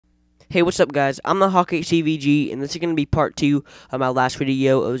Hey, what's up, guys? I'm TheHawkHDVG, and this is going to be part 2 of my last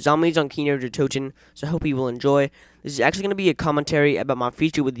video of Zombies on Kino Toten, so I hope you will enjoy. This is actually going to be a commentary about my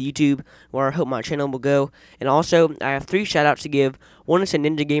future with YouTube, where I hope my channel will go, and also, I have 3 shoutouts to give. One is to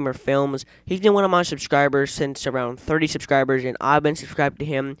Ninja Gamer Films. He's been one of my subscribers since around 30 subscribers, and I've been subscribed to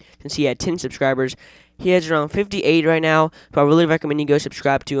him since he had 10 subscribers. He has around 58 right now, so I really recommend you go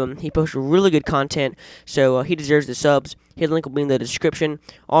subscribe to him. He posts really good content, so he deserves the subs. His link will be in the description.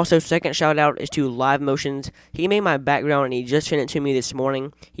 Also, second shout out is to Live Motions. He made my background and he just sent it to me this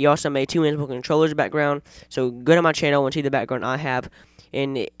morning. He also made 2 Invincible Controllers background, so go to my channel and see the background I have.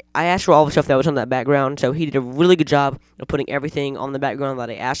 And I asked for all the stuff that was on that background, so he did a really good job of putting everything on the background that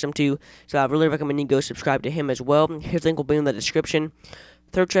I asked him to. So I really recommend you go subscribe to him as well. His link will be in the description.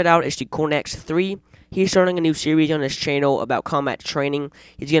 Third shout out is to Cornex3. He's starting a new series on his channel about combat training.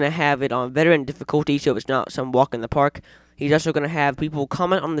 He's going to have it on veteran difficulty, so it's not some walk in the park. He's also going to have people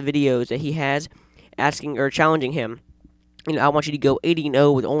comment on the videos that he has, asking or challenging him. You know, I want you to go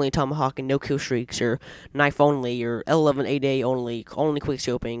 80-0 with only Tomahawk and no kill streaks, or knife only, or L11 A-Day only quick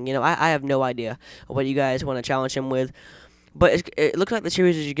scoping. You know, I have no idea what you guys want to challenge him with. But it looks like the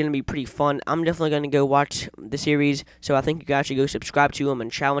series is going to be pretty fun. I'm definitely going to go watch the series, so I think you guys should go subscribe to him and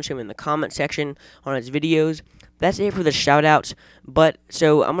challenge him in the comment section on his videos. That's it for the shoutouts. But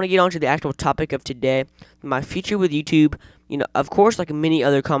so I'm going to get on to the actual topic of today, my future with YouTube. You know, of course, like many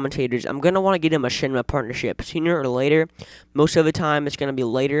other commentators, I'm going to want to get him a Shinra partnership sooner or later. Most of the time, it's going to be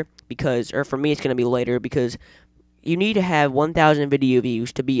later because, or for me, it's going to be later because you need to have 1,000 video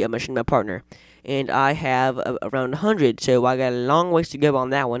views to be a Machinima partner, and I have around 100, so I got a long ways to go on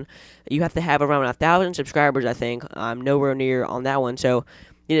that one. You have to have around 1,000 subscribers, I think. I'm nowhere near on that one, so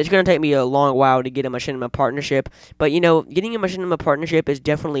you know, it's going to take me a long while to get a Machinima partnership, but, you know, getting a Machinima partnership is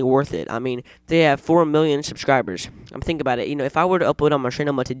definitely worth it. I mean, they have 4 million subscribers. I'm thinking about it. You know, if I were to upload on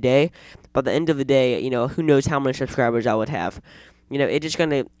Machinima today, by the end of the day, you know, who knows how many subscribers I would have. You know, it's just going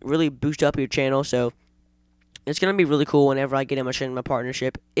to really boost up your channel, so it's going to be really cool whenever I get a Machinima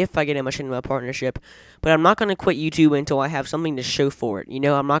partnership, if I get a Machinima partnership. But I'm not going to quit YouTube until I have something to show for it. You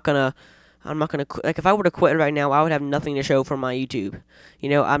know, I'm not going to like, if I were to quit right now, I would have nothing to show for my YouTube. You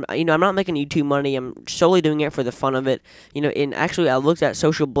know, I'm not making YouTube money. I'm solely doing it for the fun of it. You know, and actually I looked at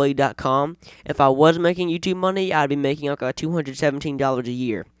socialblade.com. If I was making YouTube money, I'd be making like $217 a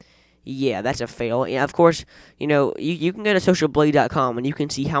year. Yeah, that's a fail. Yeah, of course, you know, you can go to socialblade.com and you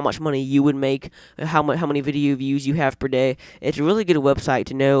can see how much money you would make, how many video views you have per day. It's a really good website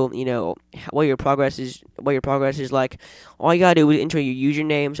to know, you know, what your progress is like. All you gotta do is enter your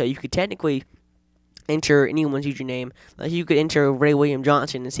username, so you could technically enter anyone's username. Like, you could enter Ray William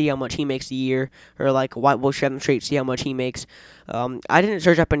Johnson and see how much he makes a year, or like White Wolf 7 Straight, see how much he makes. I didn't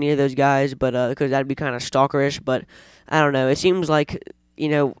search up any of those guys, but because that'd be kind of stalkerish. But I don't know. It seems like, you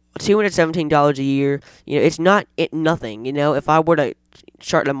know, $217 a year, you know, it's not nothing. You know, if I were to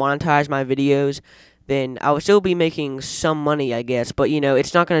start to monetize my videos, then I would still be making some money, I guess. But, you know,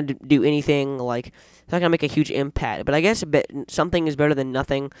 it's not going to do anything, like, it's not going to make a huge impact. But I guess something is better than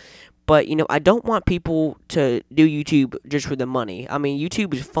nothing. But, you know, I don't want people to do YouTube just for the money. I mean,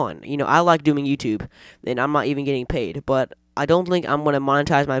 YouTube is fun. You know, I like doing YouTube, and I'm not even getting paid. But I don't think I'm going to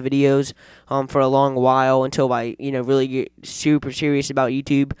monetize my videos for a long while until I, you know, really get super serious about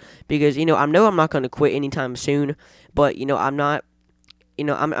YouTube. Because, you know, I'm not going to quit anytime soon. But, you know, I'm not, you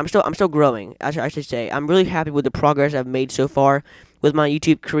know, I'm still growing, I should say. I'm really happy with the progress I've made so far with my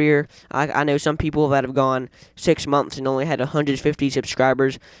YouTube career. I know some people that have gone 6 months and only had 150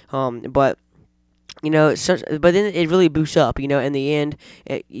 subscribers, but, you know, but then it really boosts up, you know, in the end,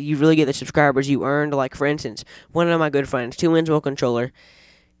 you really get the subscribers you earned. Like, for instance, one of my good friends, 2 Invincible Controller,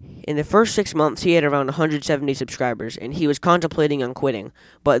 in the first 6 months, he had around 170 subscribers, and he was contemplating on quitting.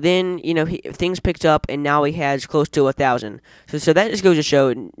 But then, you know, things picked up, and now he has close to 1,000. So that just goes to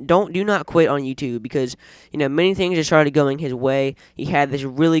show, do not quit on YouTube, because, you know, many things just started going his way. He had this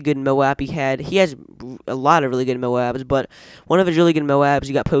really good Moab. He has a lot of really good Moabs, but one of his really good Moabs,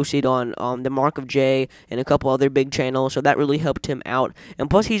 he got posted on the Mark of J and a couple other big channels, so that really helped him out. And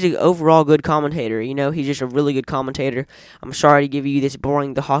plus, he's an overall good commentator. You know, he's just a really good commentator. I'm sorry to give you this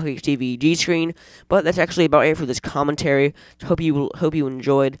boring TheHawkHDVG screen, but that's actually about it for this commentary. Hope you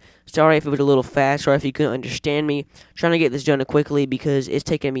enjoyed. Sorry if it was a little fast, sorry if you couldn't understand me. Trying to get this done quickly because it's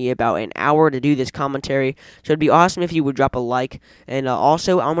taken me about an hour to do this commentary. So it'd be awesome if you would drop a like. And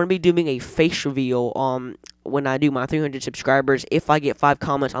also, I'm going to be doing a face reveal when I do my 300 subscribers, if I get 5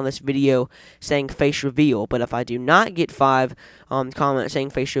 comments on this video saying face reveal. But if I do not get 5 comments saying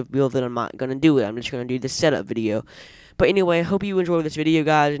face reveal, then I'm not going to do it. I'm just going to do the setup video. But anyway, I hope you enjoyed this video,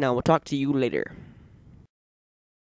 guys, and I will talk to you later.